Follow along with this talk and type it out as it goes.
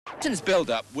Everton's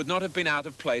build-up would not have been out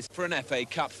of place for an FA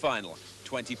Cup final,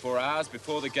 24 hours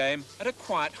before the game at a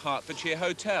quiet Hertfordshire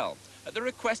hotel, at the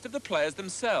request of the players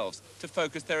themselves to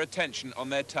focus their attention on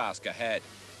their task ahead.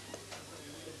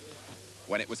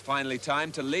 When it was finally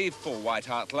time to leave for White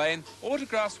Hart Lane,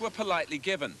 autographs were politely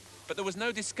given, but there was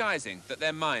no disguising that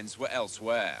their minds were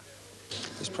elsewhere.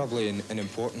 It's probably an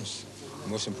importance, the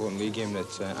most important league game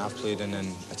that I've played in a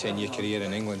 10-year career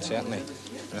in England, certainly.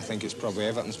 And I think it's probably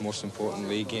Everton's most important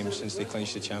league game since they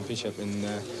clinched the championship in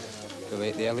the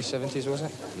early 70s, was it?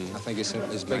 I think it's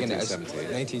as big in it as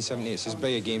 1970. It's as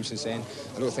big a game since then.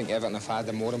 I don't think Everton have had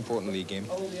a more important league game,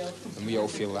 and we all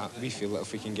feel that. We feel that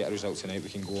if we can get a result tonight, we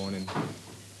can go on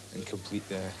and complete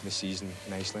the season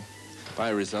nicely. By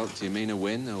a result, do you mean a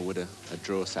win, or would a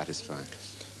draw satisfy?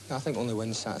 No, I think only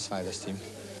wins satisfy this team.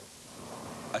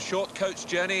 A short coach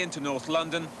journey into North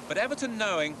London, but Everton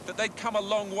knowing that they'd come a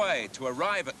long way to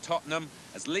arrive at Tottenham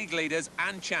as league leaders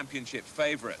and championship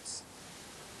favourites.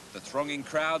 The thronging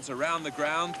crowds around the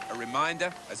ground, a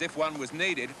reminder, as if one was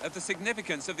needed, of the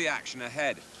significance of the action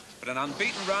ahead. But an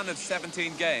unbeaten run of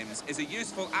 17 games is a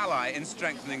useful ally in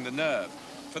strengthening the nerve,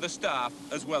 for the staff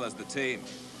as well as the team.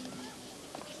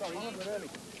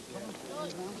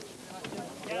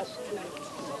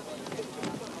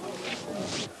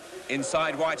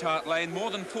 Inside White Hart Lane,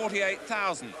 more than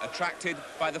 48,000 attracted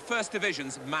by the First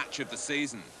Division's match of the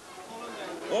season.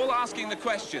 All asking the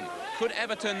question, could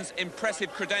Everton's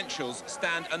impressive credentials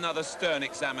stand another stern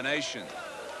examination?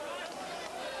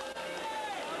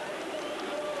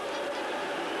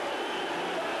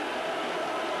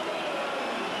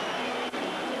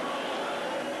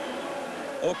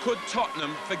 Or could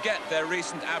Tottenham forget their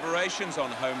recent aberrations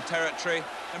on home territory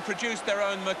and produce their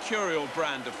own mercurial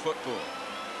brand of football?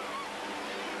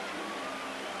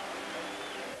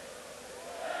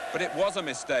 But it was a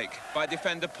mistake by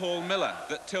defender Paul Miller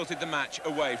that tilted the match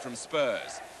away from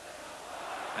Spurs.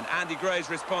 And Andy Gray's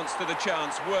response to the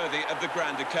chance worthy of the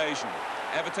grand occasion.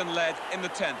 Everton led in the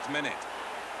 10th minute.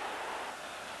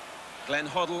 Glenn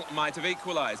Hoddle might have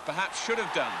equalised, perhaps should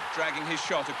have done, dragging his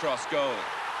shot across goal.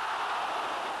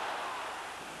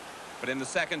 But in the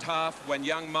second half, when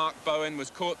young Mark Bowen was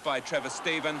caught by Trevor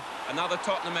Steven, another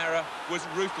Tottenham error was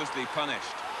ruthlessly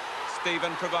punished.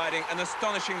 Steven providing an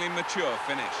astonishingly mature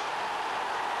finish.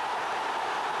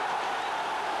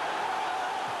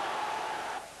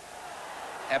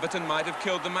 Everton might have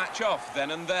killed the match off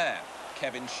then and there.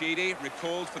 Kevin Sheedy,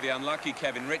 recalled for the unlucky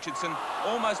Kevin Richardson,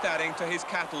 almost adding to his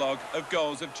catalogue of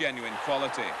goals of genuine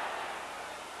quality.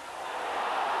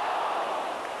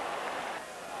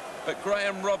 But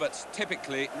Graham Roberts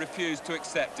typically refused to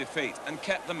accept defeat and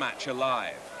kept the match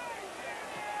alive.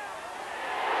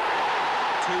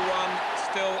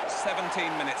 2-1, still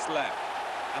 17 minutes left,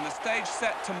 and the stage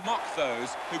set to mock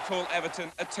those who call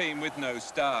Everton a team with no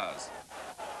stars.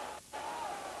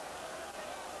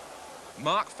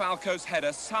 Mark Falco's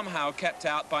header somehow kept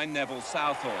out by Neville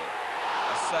Southall.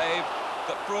 A save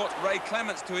that brought Ray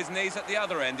Clements to his knees at the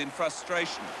other end in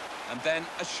frustration, and then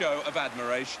a show of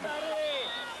admiration.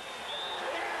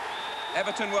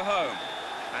 Everton were home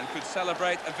and could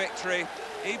celebrate a victory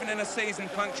even in a season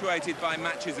punctuated by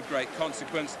matches of great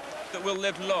consequence that will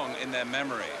live long in their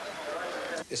memory.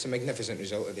 It's a magnificent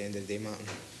result at the end of the day, Martin.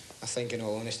 I think, in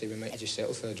all honesty, we might have just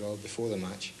settled for a draw before the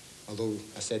match. Although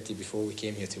I said to you before we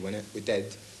came here to win it, we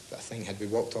did. But I think had we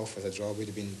walked off with a draw, we'd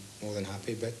have been more than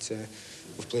happy. But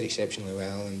we've played exceptionally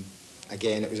well, and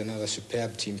again, it was another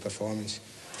superb team performance.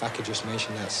 If I could just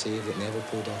mention that save that Neville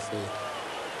pulled off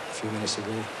a few minutes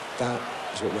ago, that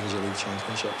is what wins your league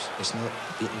championships. It's not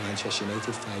beating Manchester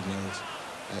United 5-0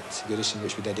 at Goodison,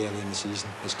 which we did early in the season.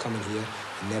 It's coming here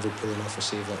and Neville pulling off a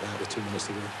save like that with 2 minutes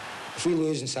to go. If we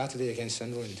lose on Saturday against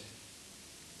Sunderland,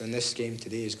 then this game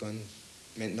today is gone,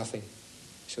 meant nothing.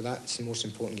 So that's the most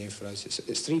important game for us.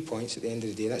 It's 3 points at the end of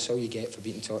the day. That's all you get for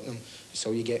beating Tottenham. It's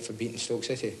all you get for beating Stoke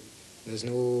City. There's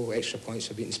no extra points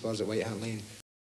for beating Spurs at White Hart Lane.